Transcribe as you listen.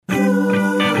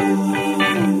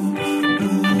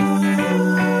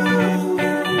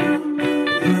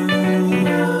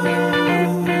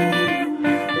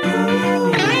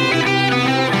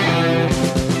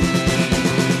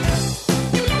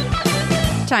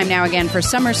time now again for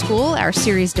Summer School, our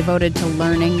series devoted to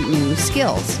learning new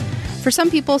skills. For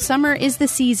some people, summer is the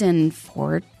season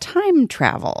for time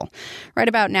travel. Right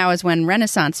about now is when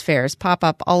Renaissance fairs pop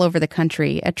up all over the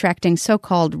country, attracting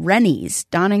so-called rennies,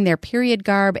 donning their period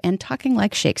garb and talking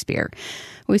like Shakespeare.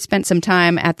 We spent some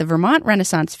time at the Vermont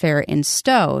Renaissance Faire in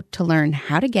Stowe to learn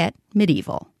how to get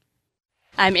medieval.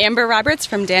 I'm Amber Roberts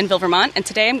from Danville, Vermont, and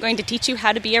today I'm going to teach you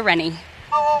how to be a rennie.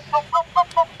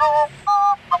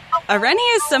 A rennie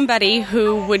is somebody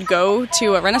who would go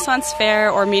to a Renaissance fair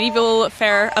or medieval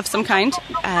fair of some kind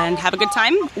and have a good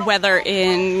time, whether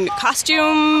in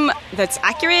costume that's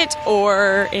accurate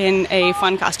or in a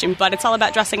fun costume. But it's all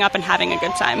about dressing up and having a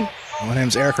good time. My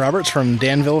name's Eric Roberts from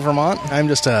Danville, Vermont. I'm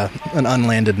just an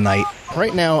unlanded knight.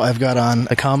 Right now I've got on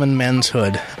a common men's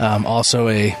hood, also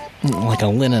a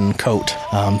linen coat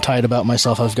tied about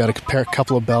myself. I've got a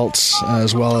couple of belts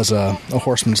as well as a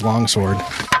horseman's longsword.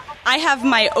 I have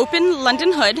my open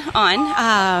London hood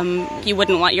on. You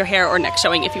wouldn't want your hair or neck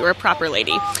showing if you were a proper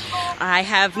lady. I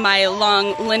have my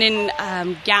long linen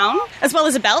gown, as well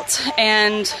as a belt,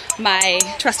 and my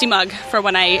trusty mug for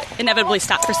when I inevitably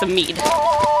stop for some mead.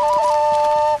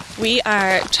 We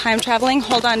are time traveling.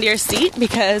 Hold on to your seat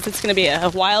because it's going to be a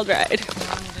wild ride. 1, 2,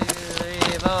 3,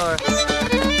 4.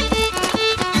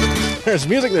 There's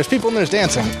music, there's people, and there's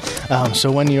dancing.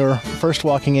 So when you're first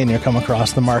walking in, you'll come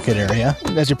across the market area.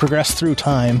 As you progress through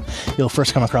time, you'll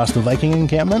first come across the Viking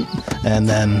encampment, and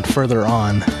then further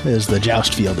on is the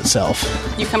joust field itself.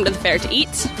 You come to the fair to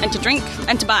eat, and to drink,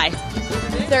 and to buy.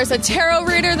 There's a tarot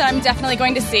reader that I'm definitely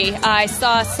going to see. I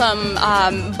saw some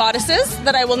bodices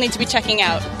that I will need to be checking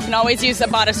out. You can always use a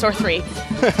bodice or 3.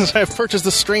 So I've purchased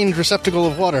this strange receptacle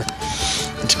of water.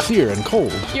 It's clear and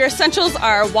cold. Your essentials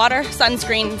are water,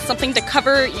 sunscreen, something to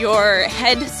cover your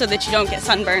head so that you don't get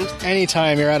sunburned.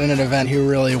 Anytime you're at an event, you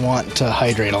really want to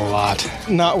hydrate a lot.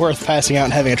 Not worth passing out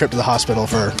and having a trip to the hospital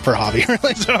for hobby,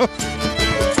 really. So.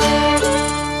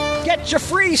 Get your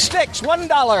free sticks,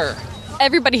 $1.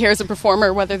 Everybody here is a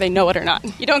performer, whether they know it or not.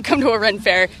 You don't come to a Ren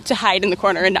fair to hide in the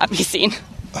corner and not be seen.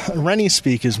 Rennie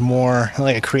speak is more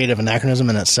like a creative anachronism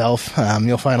in itself.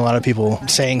 You'll find a lot of people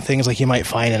saying things like you might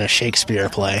find in a Shakespeare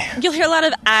play. You'll hear a lot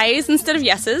of ayes instead of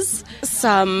yeses,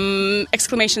 some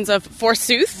exclamations of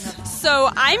forsooth. So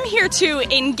I'm here to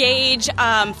engage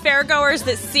fairgoers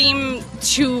that seem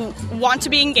to want to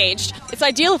be engaged. It's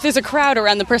ideal if there's a crowd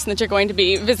around the person that you're going to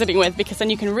be visiting with, because then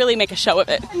you can really make a show of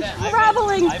it. I'm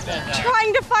traveling,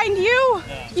 trying to find you.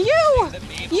 You!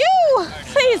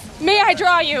 Please, may I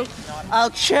draw you? I'll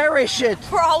cherish it.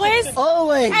 For always?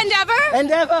 Always. And ever?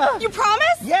 And ever. You promise?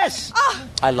 Yes. Oh.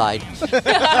 I lied.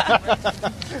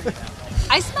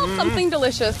 I smell something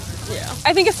delicious. Yeah.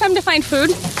 I think it's time to find food.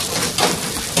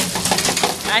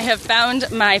 I have found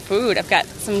my food. I've got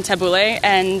some tabbouleh,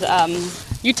 and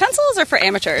utensils are for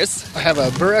amateurs. I have a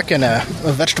burek and a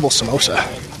vegetable samosa.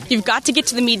 You've got to get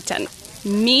to the mead tent.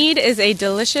 Mead is a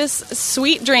delicious,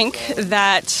 sweet drink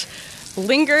that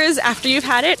lingers after you've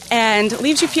had it and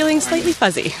leaves you feeling slightly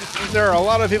fuzzy. There are a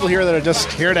lot of people here that are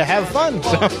just here to have fun.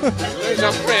 So.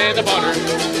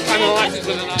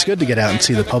 It's good to get out and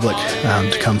see the public,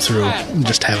 to come through and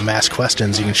just have them ask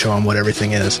questions. You can show them what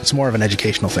everything is. It's more of an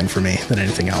educational thing for me than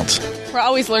anything else. We're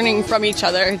always learning from each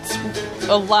other. It's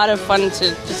a lot of fun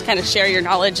to just kind of share your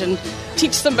knowledge and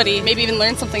teach somebody, maybe even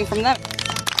learn something from them.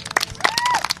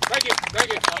 Thank you.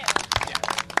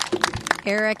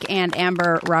 Eric and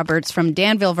Amber Roberts from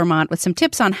Danville, Vermont, with some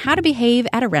tips on how to behave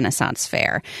at a Renaissance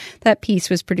fair. That piece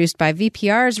was produced by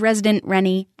VPR's resident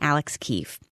Rennie, Alex Keefe.